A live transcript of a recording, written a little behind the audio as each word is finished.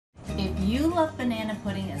love banana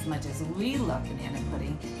pudding as much as we love banana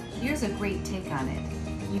pudding, here's a great take on it.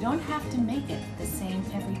 You don't have to make it the same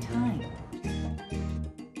every time.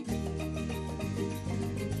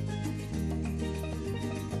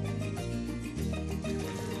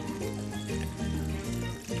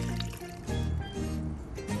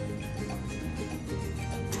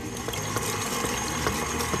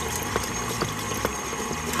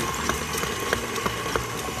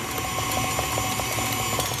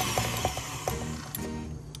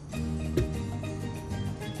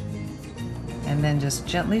 And then just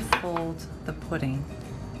gently fold the pudding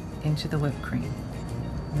into the whipped cream.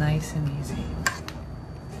 Nice and easy.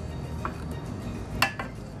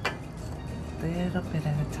 Little bit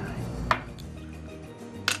at a time.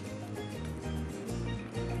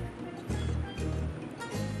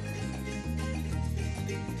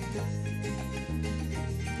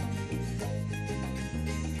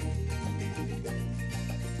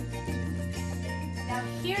 Now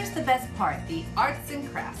here's the best part, the arts and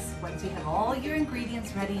crafts. Once you have all your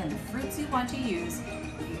ingredients ready and the fruits you want to use,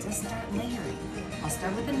 you just start layering. I'll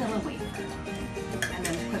start with vanilla wafer, and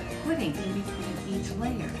then put pudding in between each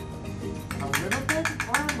layer. A little bit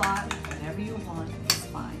or a lot, whatever you want is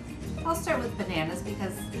fine. I'll start with bananas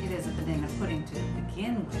because it is a banana pudding to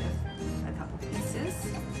begin with. A couple pieces.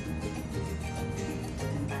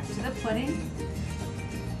 And back to the pudding.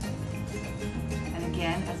 And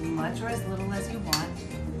again, as much or as little as you want.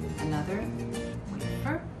 Another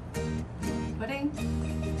wafer. Pudding.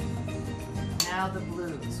 Now the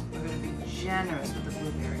blues. We're going to be generous with the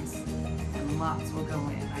blueberries. And lots will go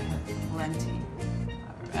in. I have plenty.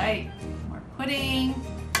 All right. More pudding.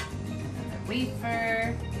 Another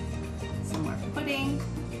wafer. Some more pudding.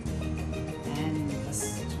 And the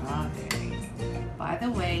strawberries. By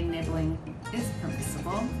the way, nibbling is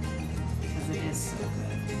permissible because it is so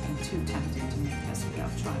good and too tempting to make this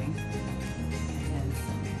without trying. And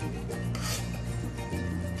some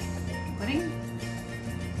pudding.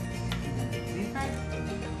 Wafer.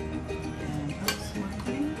 And oops, more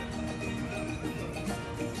pudding.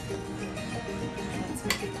 Let's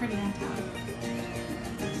make it pretty on top.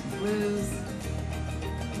 Some blues.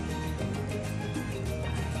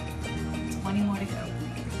 20 more to go.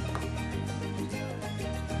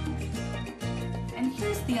 And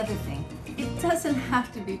here's the other thing. It doesn't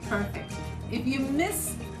have to be perfect. If you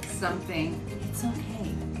miss something, it's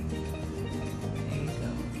okay. There you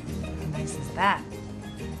go. How nice is that?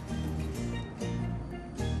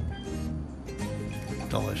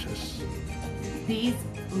 Delicious. These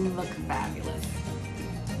look fabulous.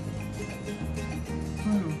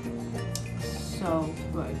 So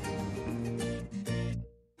good.